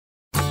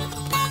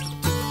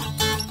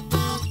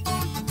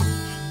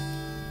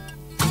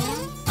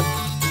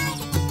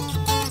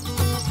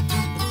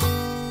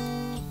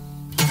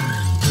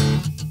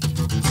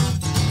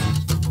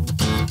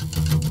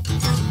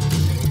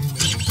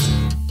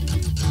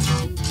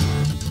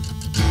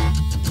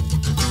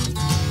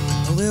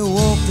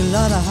a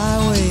lot of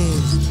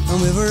highways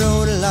and we've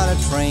rode a lot of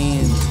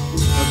trains.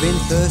 We've been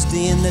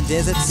thirsty in the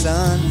desert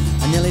sun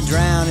and nearly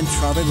drowned in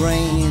tropic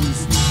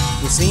rains.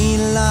 We've seen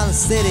a lot of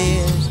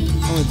cities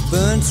and we've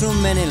burned through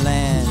many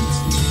lands.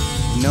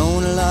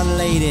 Known a lot of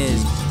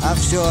ladies,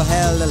 I've sure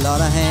held a lot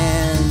of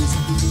hands.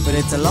 But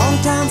it's a long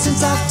time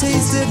since I've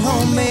tasted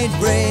homemade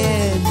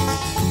bread.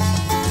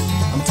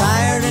 I'm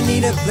tired and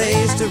need a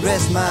place to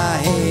rest my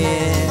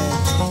head.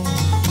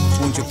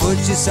 Won't you put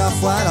your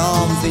soft white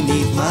arms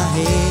beneath my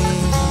head?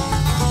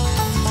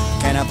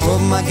 Can I put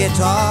my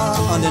guitar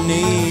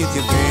underneath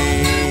your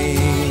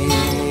bed?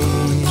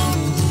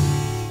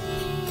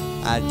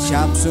 I'd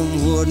chop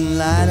some wood and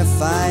light a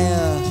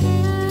fire,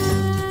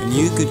 and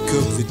you could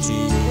cook the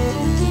tea.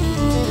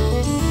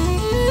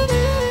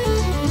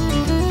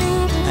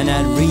 And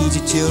I'd read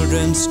you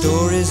children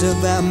stories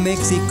about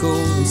Mexico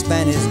and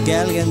Spanish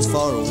galleons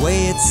far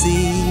away at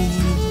sea.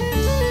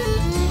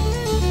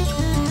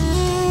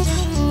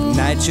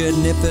 Nightshirt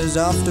nippers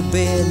off to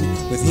bed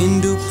with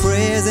Hindu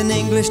prayers and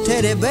English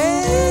teddy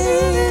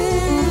bears.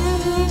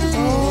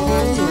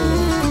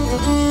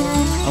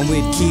 And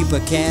we'd keep a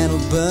candle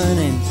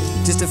burning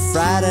just to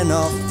frighten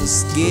off the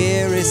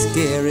scary,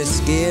 scary,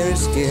 scary,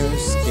 scary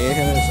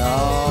scares.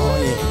 Oh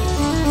yeah.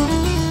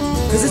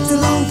 'Cause it's a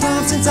long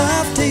time since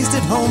I've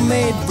tasted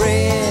homemade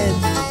bread.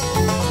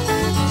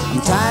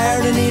 I'm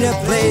tired and need a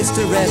place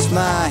to rest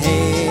my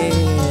head.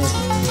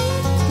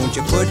 Won't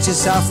you put your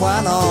soft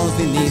white arms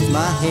beneath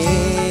my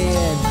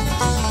head?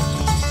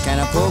 Can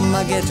I put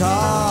my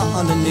guitar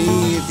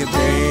underneath your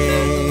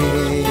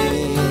bed?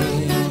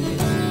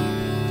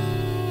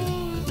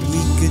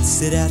 We could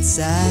sit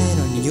outside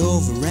on your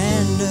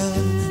veranda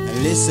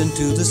and listen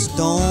to the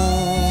storm.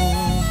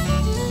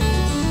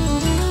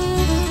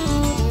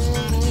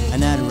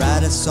 And I'd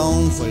write a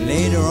song for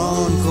later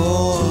on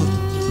called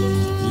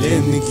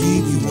Let Me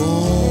Keep You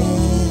Warm.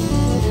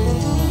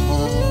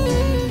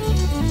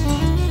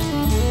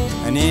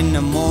 And in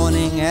the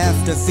morning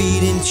after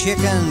feeding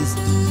chickens,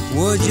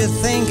 would you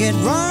think it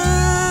wrong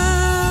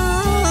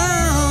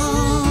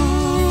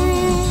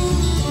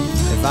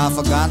if I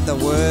forgot the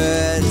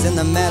words and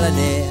the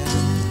melody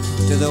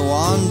to the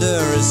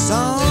wanderer's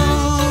song?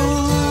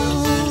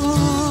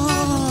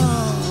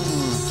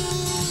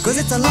 'Cause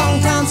it's a long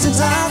time since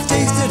I've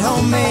tasted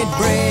homemade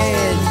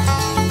bread.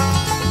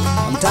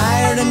 I'm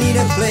tired and need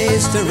a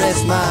place to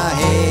rest my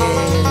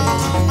head.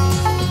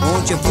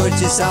 Won't you put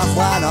your soft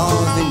white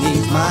arms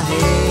beneath my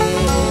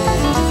head?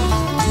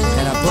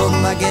 Can I put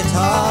my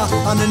guitar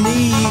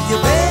underneath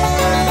your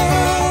bed?